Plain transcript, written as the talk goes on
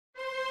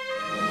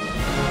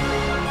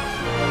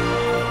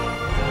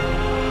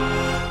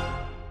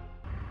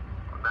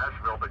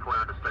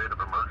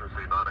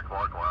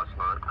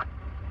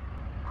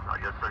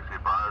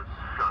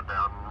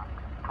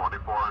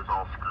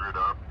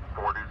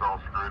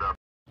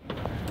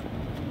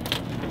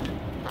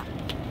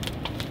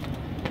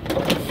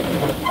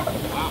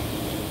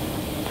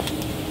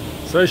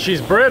So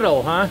she's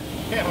brittle, huh?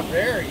 Yeah,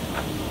 very.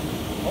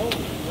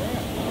 Holy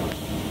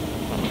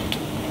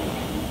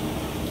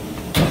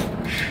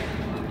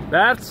crap.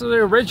 That's the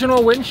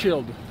original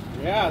windshield.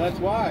 Yeah, that's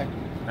why.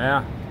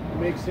 Yeah. It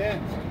makes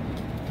sense.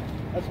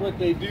 That's what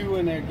they do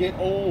when they get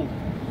old.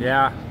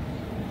 Yeah.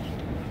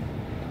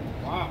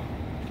 Wow.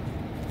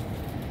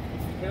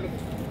 Incredible.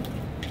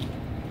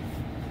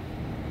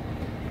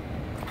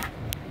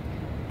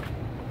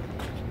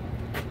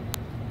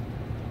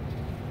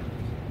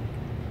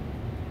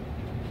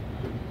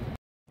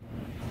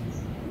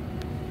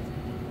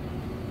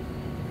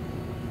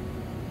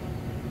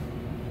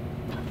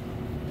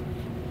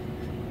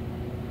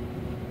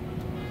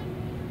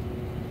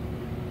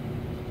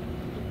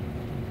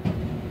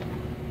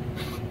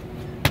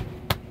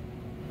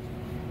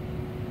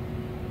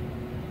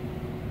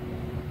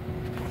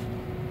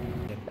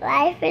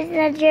 Life is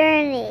a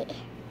journey.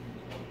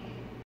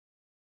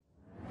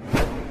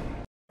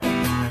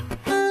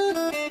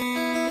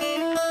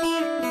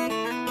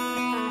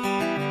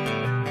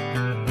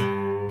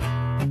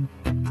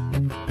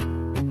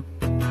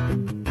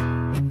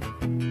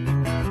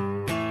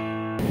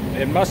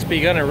 It must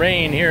be gonna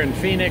rain here in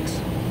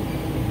Phoenix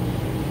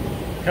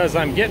because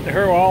I'm getting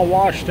her all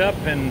washed up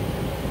and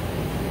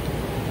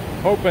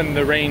hoping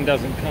the rain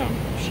doesn't come.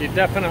 She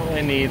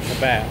definitely needs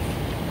a bath.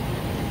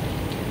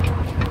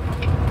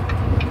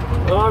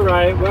 All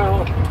right,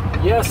 well,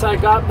 yes, I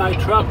got my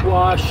truck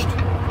washed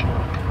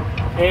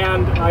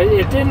and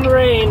it didn't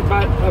rain,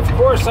 but of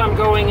course I'm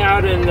going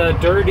out in the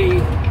dirty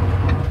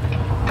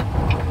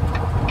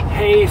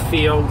hay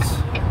fields,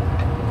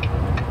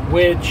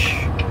 which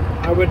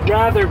I would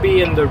rather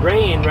be in the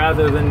rain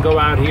rather than go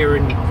out here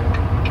and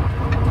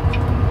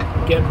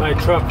get my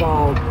truck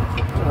all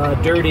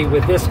dirty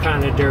with this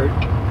kind of dirt.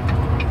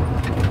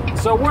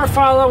 So we're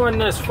following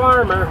this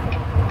farmer,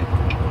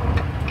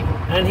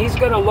 and he's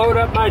going to load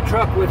up my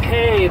truck with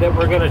hay that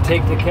we're going to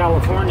take to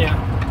California.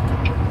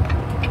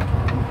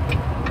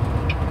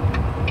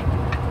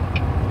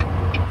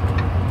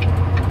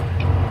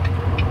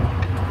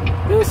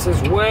 This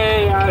is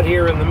way out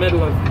here in the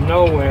middle of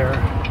nowhere.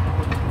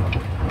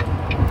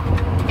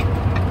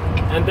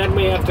 And then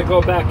we have to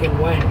go back and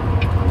weigh.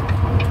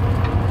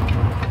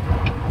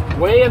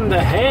 Weigh in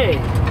the hay.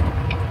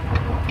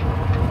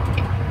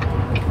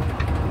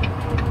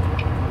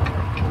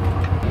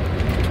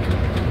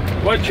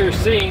 What you're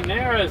seeing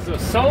there is a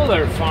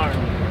solar farm,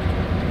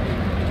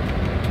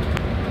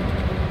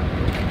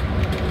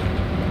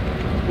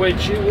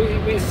 which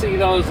we see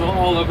those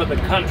all over the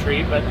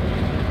country, but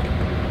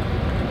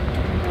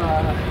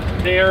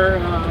they're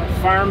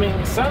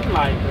farming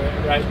sunlight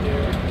right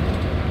there.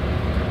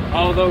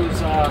 All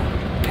those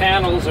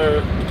panels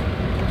are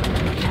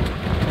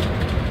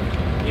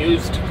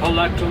used to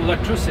collect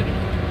electricity.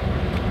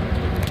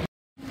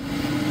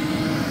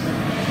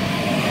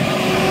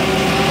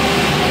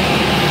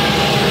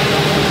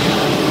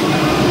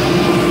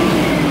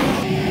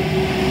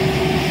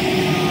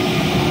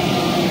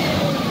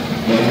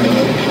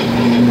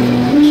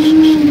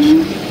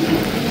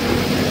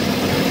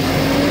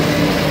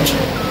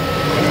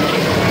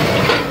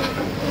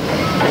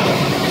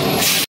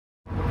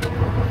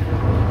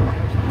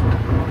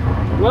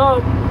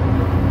 Well,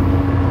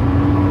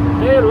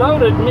 they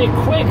loaded me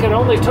quick. It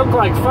only took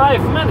like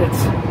 5 minutes.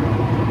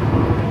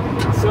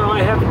 So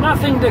I have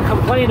nothing to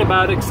complain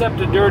about except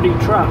a dirty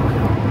truck.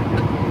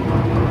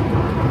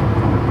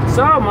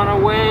 So I'm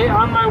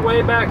on my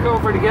way back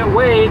over to get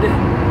weighed,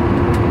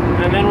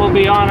 and then we'll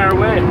be on our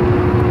way.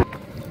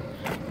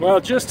 Well,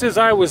 just as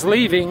I was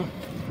leaving,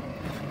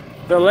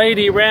 the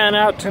lady ran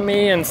out to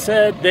me and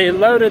said they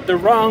loaded the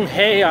wrong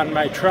hay on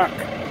my truck.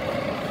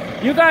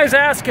 You guys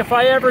ask if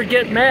I ever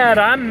get mad.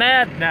 I'm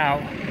mad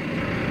now.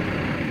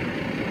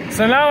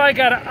 So now I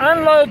gotta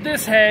unload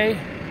this hay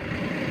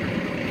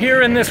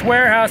here in this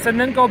warehouse and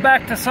then go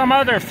back to some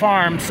other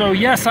farm. So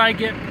yes, I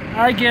get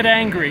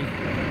angry.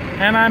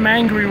 And I'm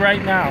angry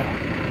right now.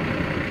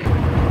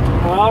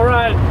 All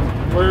right,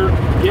 we're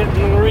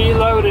getting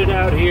reloaded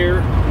out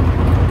here.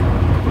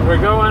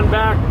 We're going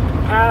back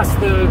past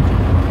the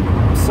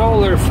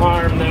solar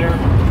farm there.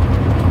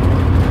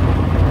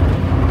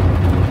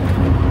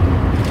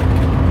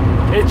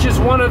 It's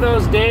just one of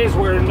those days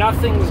where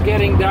nothing's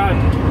getting done.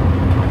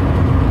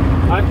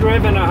 I've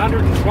driven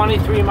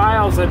 123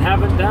 miles and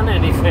haven't done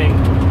anything.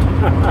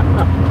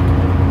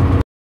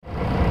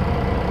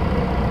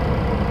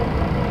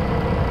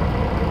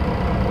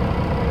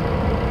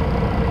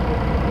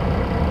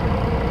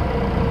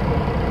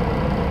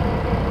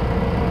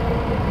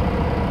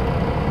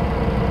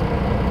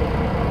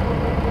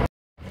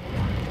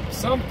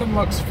 Something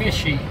looks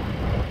fishy.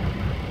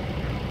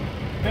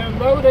 They're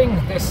loading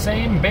the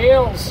same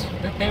bales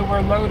that they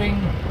were loading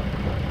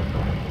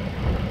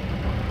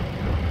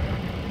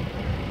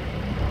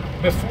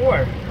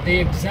before, the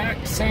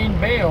exact same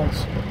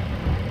bales.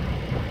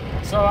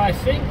 So I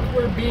think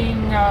we're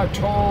being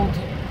told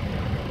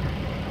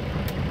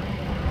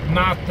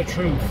not the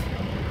truth.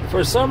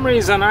 For some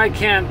reason I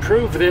can't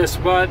prove this,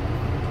 but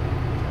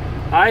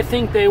I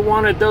think they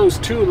wanted those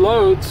 2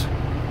 loads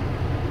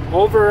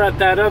over at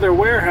that other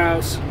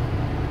warehouse,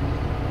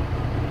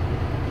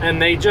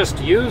 and they just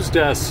used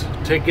us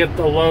to get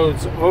the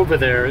loads over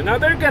there. Now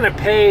they're gonna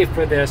pay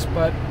for this,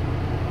 but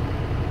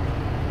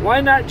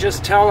why not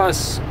just tell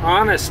us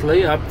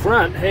honestly up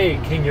front, hey,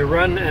 can you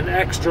run an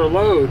extra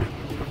load,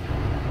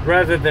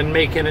 rather than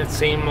making it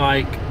seem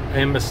like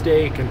a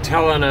mistake and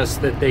telling us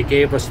that they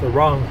gave us the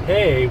wrong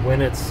hay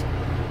when it's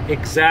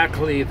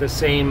exactly the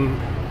same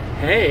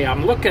hay.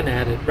 I'm looking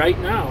at it right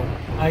now.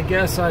 I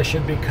guess I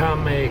should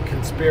become a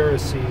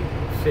conspiracy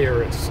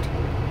theorist.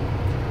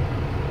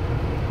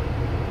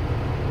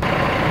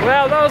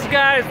 Well, those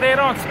guys, they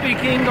don't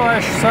speak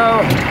English,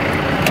 so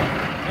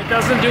it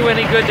doesn't do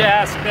any good to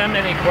ask them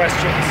any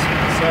questions.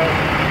 So,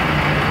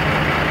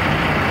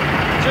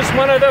 just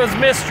one of those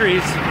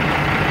mysteries.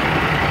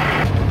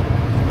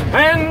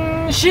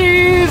 And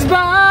she's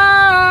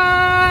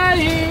buying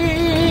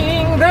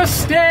the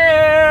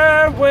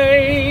stairway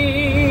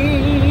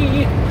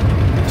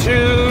to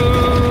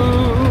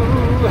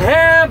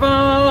heaven.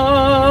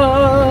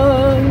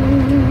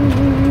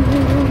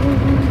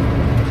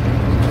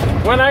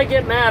 When I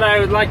get mad, I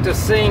would like to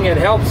sing. It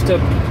helps to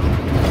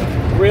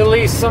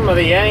release some of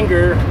the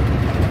anger,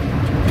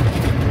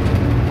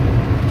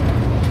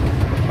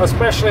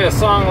 especially a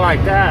song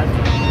like that.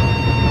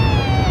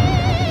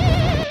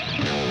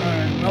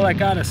 Alright, well, I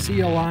got a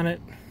seal on it.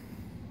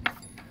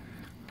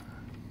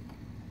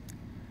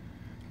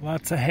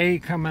 Lots of hay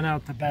coming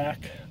out the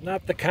back.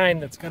 Not the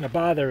kind that's going to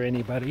bother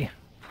anybody.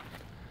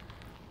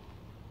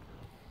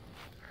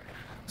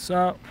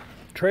 So,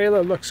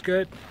 trailer looks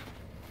good.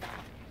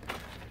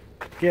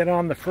 Get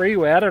on the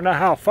freeway. I don't know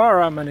how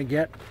far I'm going to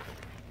get.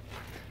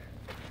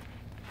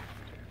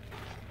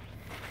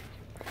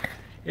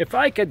 If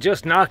I could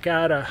just knock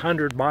out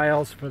 100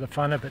 miles for the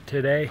fun of it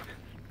today,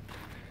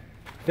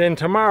 then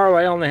tomorrow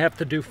I only have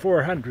to do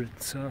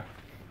 400. So,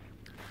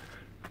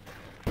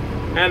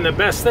 and the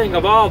best thing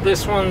of all,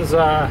 this one's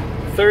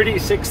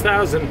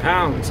 36,000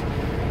 pounds.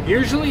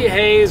 Usually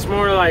hay is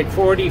more like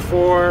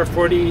 43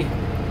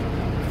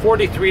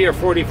 or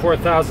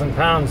 44,000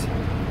 pounds.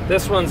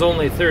 This one's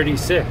only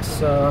 36,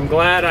 so I'm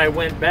glad I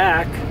went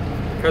back,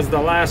 because the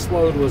last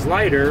load was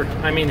lighter,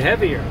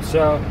 heavier.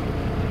 So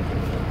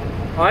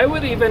I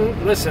would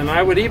even, listen,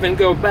 I would even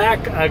go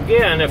back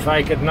again if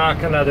I could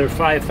knock another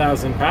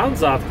 5,000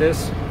 pounds off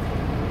this.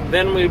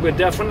 Then we would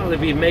definitely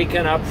be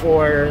making up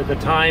for the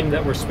time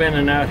that we're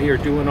spending out here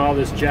doing all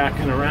this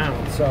jacking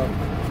around. So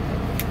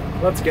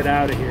let's get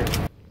out of here.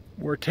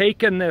 We're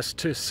taking this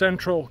to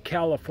Central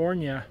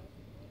California.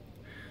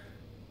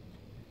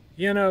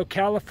 You know,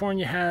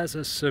 California has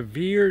a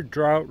severe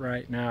drought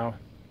right now,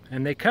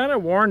 and they kind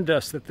of warned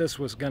us that this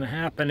was going to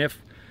happen.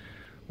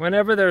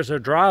 Whenever there's a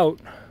drought,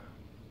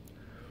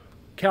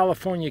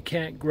 California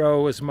can't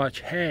grow as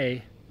much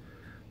hay,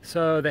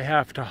 so they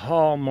have to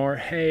haul more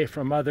hay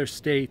from other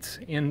states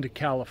into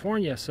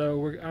California.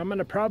 So I'm going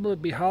to probably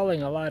be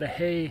hauling a lot of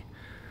hay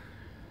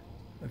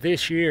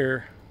this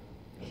year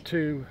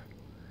to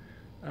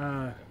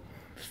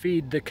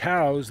feed the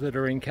cows that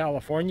are in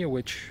California,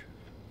 which,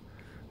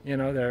 you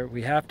know,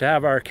 we have to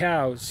have our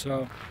cows.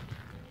 So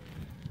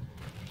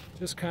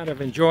just kind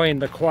of enjoying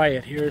the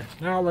quiet here.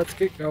 Now let's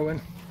get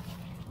going.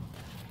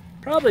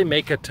 Probably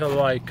make it to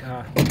like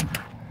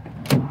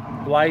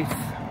Blythe,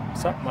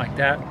 something like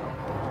that.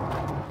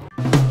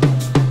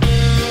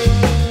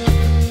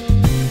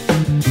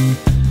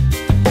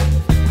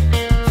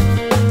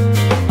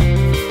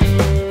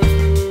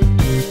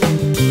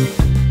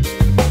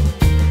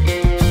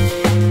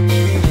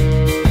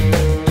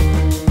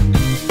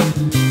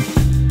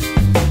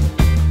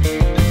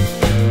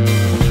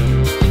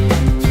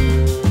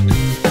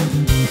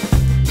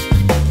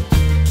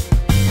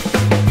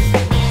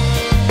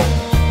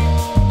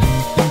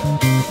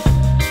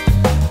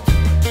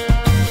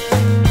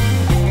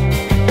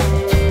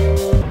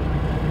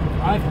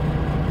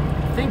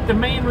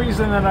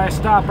 That I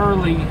stop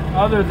early,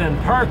 other than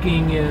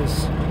parking,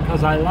 is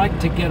because I like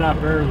to get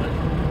up early,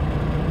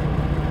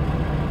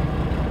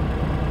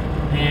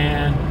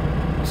 and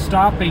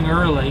stopping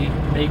early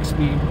makes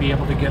me be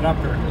able to get up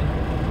early.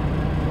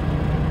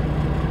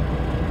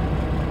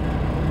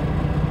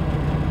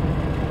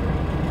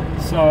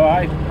 So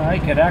I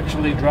could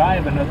actually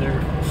drive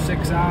another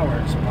 6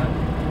 hours, but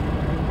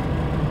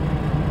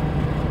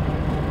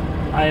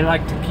I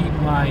like to keep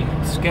my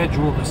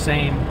schedule the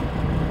same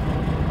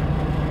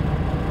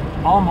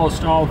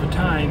almost all the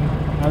time,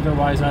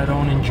 otherwise I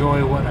don't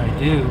enjoy what I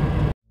do.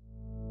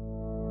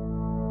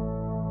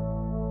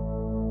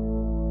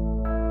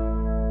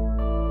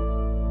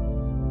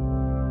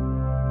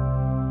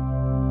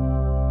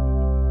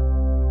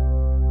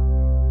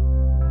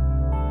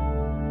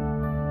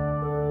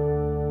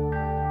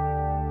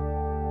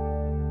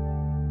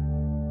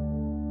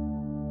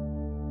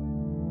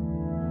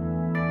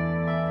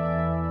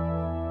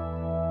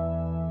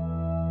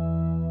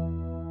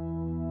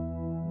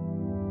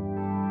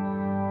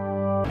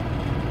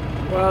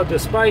 Well,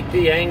 despite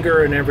the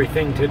anger and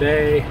everything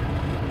today,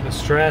 the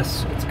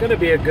stress, it's going to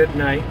be a good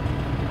night.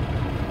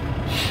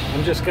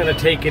 I'm just going to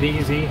take it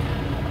easy.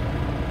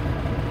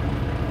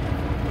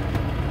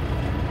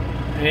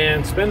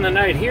 and spend the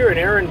night here in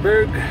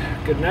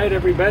Ehrenberg. Good night,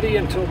 everybody,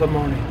 until the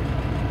morning.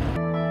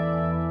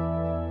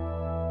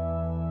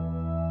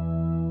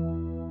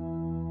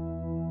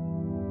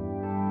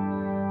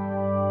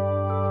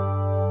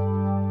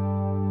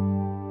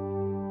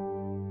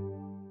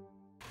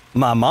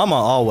 My mama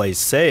always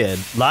said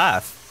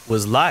life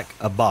was like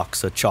a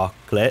box of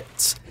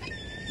chocolates.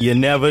 You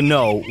never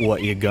know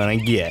what you're gonna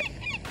get.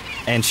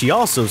 And she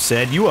also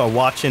said you are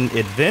watching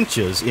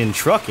Adventures in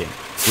Trucking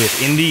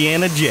with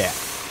Indiana Jack.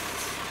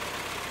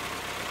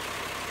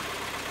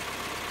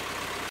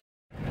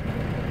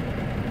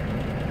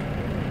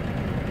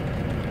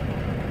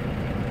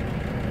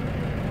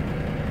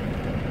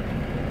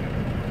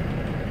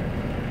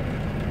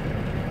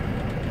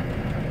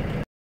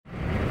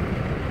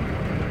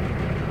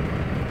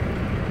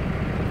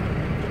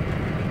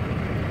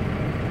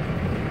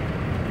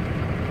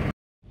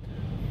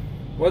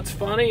 What's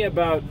funny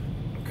about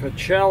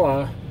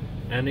Coachella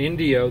and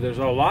Indio, there's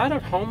a lot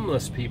of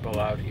homeless people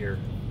out here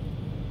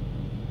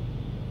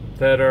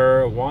that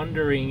are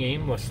wandering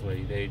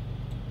aimlessly. They,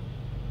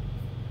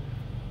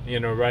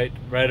 you know, right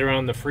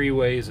around the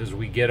freeways, as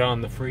we get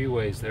on the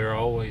freeways, they're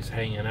always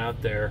hanging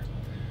out there.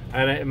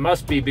 And it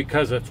must be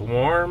because it's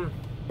warm,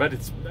 but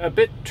it's a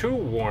bit too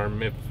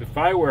warm. If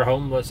I were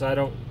homeless, I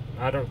don't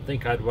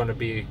think I'd want to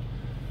be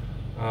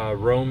a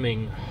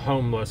roaming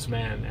homeless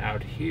man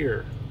out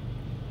here.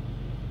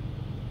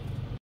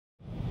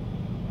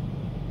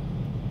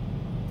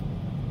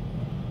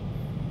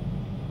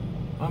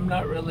 I'm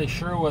not really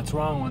sure what's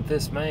wrong with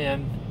this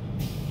man.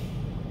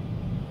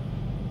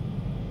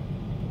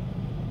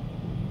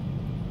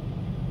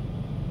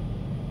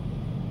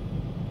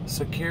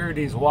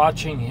 Security's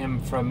watching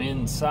him from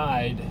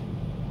inside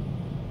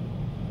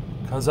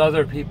because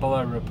other people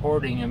are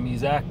reporting him.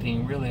 He's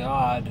acting really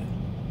odd.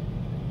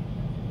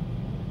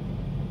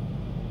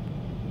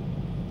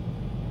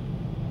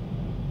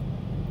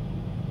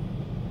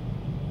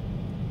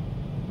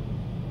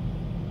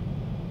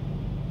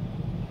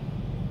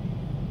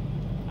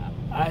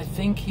 I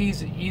think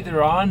he's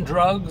either on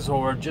drugs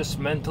or just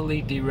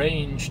mentally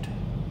deranged.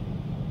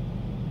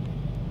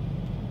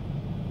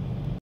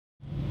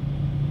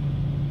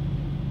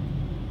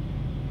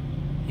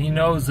 He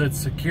knows that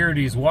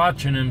security's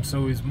watching him,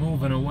 so he's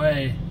moving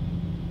away.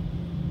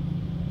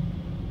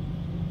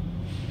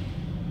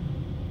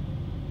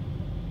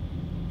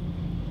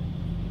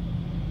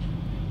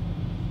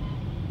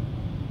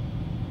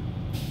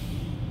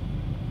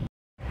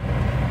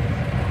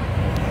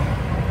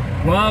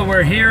 Well,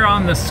 we're here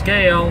on the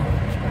scale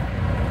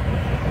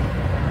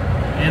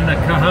in the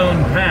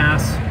Cajon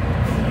Pass.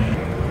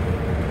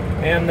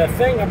 And the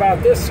thing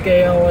about this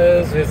scale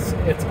is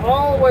it's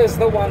always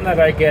the one that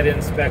I get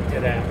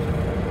inspected at.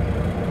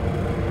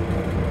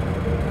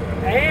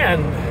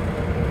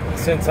 And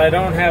since I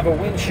don't have a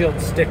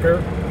windshield sticker,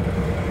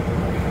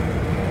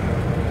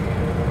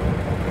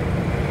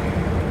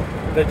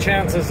 the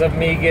chances of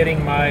me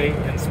getting my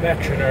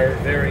inspection are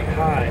very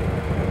high.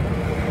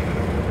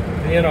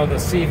 You know, the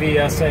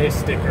CVSA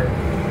sticker.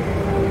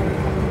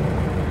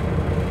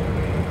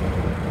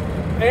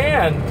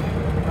 And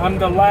I'm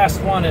the last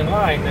one in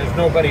line. There's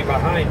nobody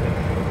behind me.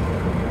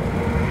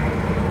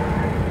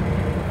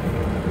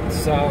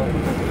 So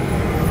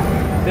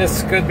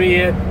this could be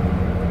it.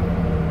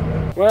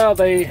 Well,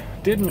 they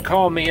didn't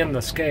call me in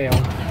the scale.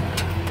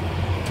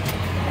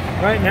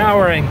 Right now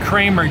we're in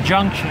Kramer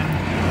Junction.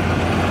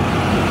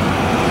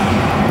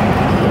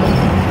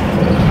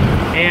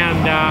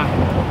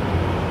 And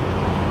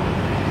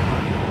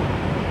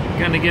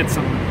gonna get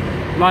some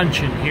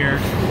lunch in here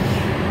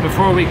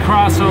before we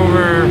cross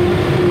over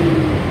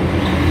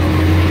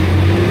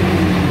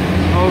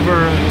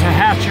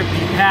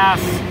Tehachapi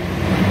Pass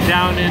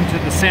down into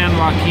the San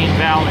Joaquin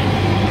Valley.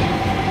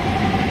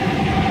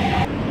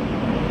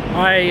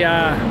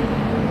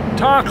 I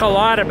talk a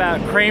lot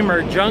about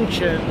Kramer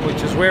Junction,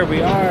 which is where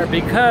we are,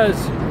 because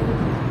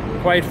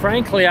quite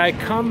frankly I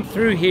come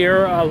through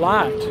here a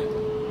lot.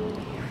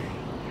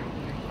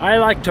 I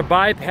like to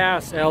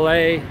bypass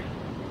LA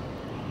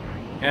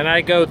and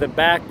I go the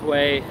back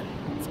way.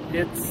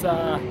 It's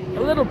a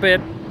little bit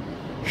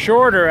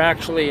shorter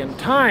actually in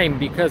time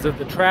because of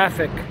the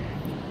traffic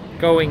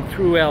going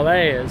through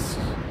LA is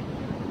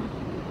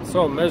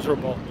so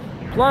miserable.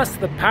 Plus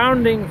the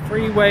pounding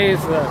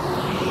freeways, the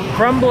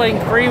crumbling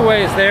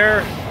freeways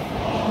there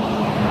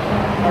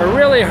are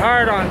really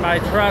hard on my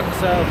truck,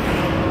 so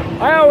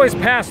I always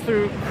pass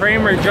through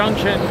Kramer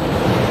Junction,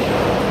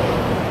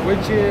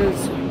 which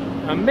is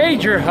a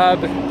major hub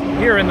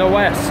here in the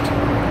West.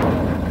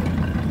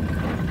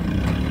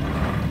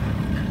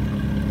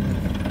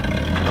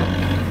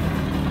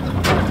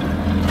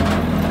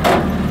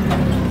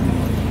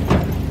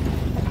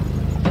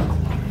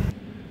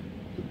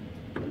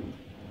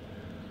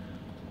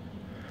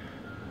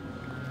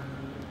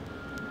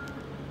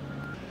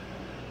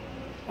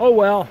 Oh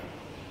well,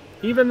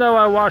 even though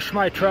I washed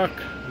my truck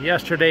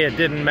yesterday, it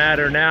didn't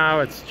matter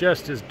now. It's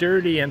just as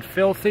dirty and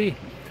filthy.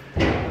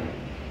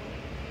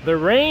 The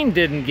rain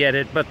didn't get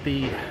it, but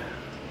the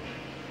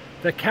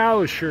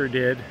cows sure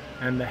did.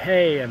 and the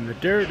hay and the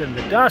dirt and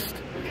the dust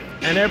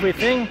and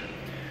everything.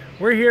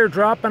 We're here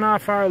dropping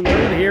off our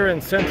load here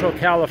in Central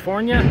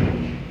California,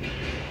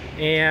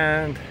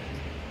 and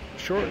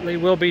shortly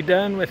we'll be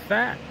done with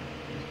that.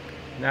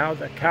 Now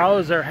the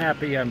cows are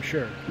happy, I'm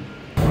sure.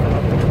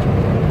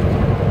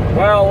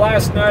 Well,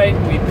 last night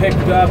we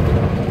picked up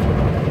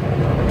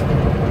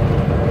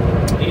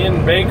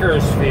in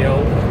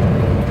Bakersfield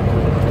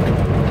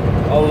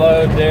a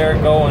load there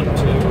going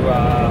to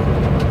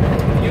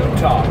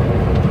Utah.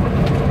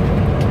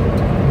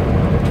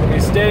 We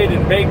stayed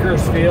in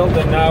Bakersfield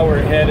and now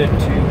we're headed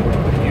to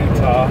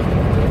Utah.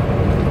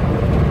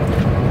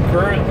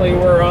 Currently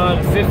we're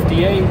on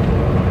 58,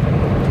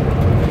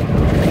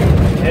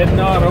 heading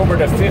on over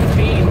to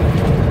 15,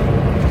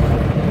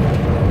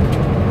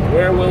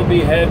 where we'll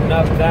be heading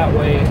up that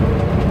way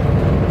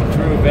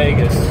through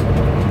Vegas.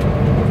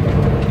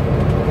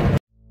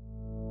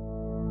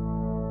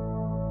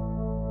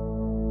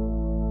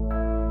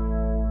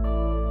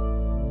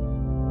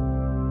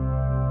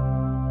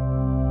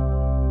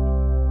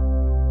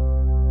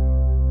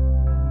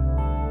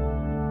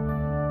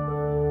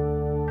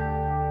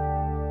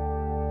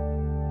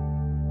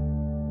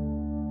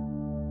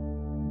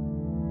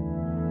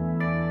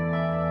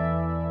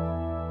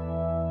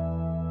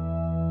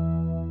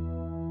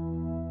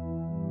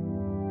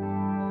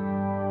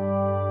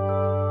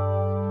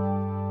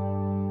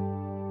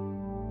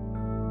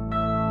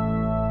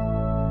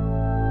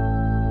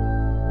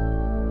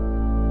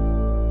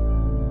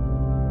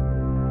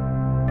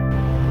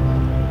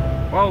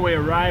 Well, we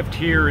arrived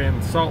here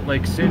in Salt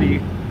Lake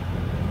City,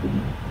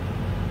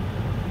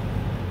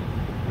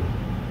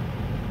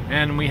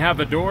 and we have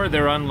a door.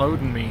 They're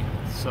unloading me,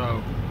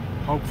 so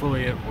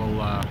hopefully it will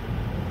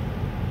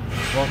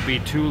won't be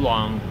too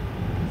long.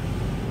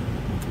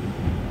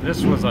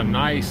 This was a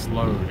nice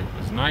load. It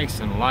was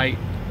nice and light,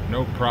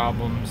 no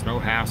problems,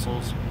 no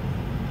hassles.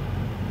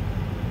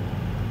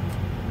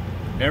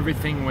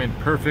 Everything went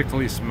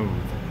perfectly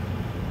smooth,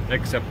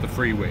 except the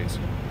freeways.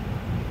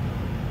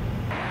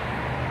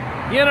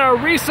 You know,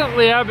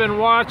 recently I've been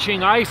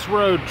watching Ice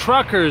Road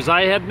Truckers.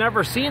 I had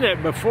never seen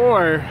it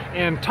before,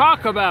 and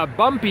talk about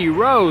bumpy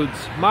roads.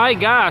 My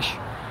gosh,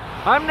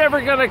 I'm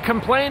never gonna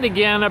complain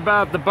again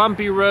about the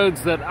bumpy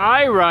roads that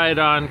I ride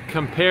on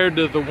compared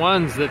to the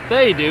ones that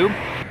they do.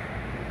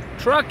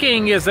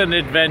 Trucking is an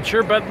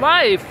adventure, but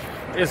life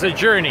is a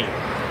journey.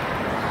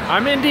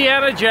 I'm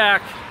Indiana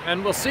Jack,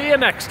 and we'll see you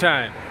next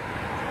time.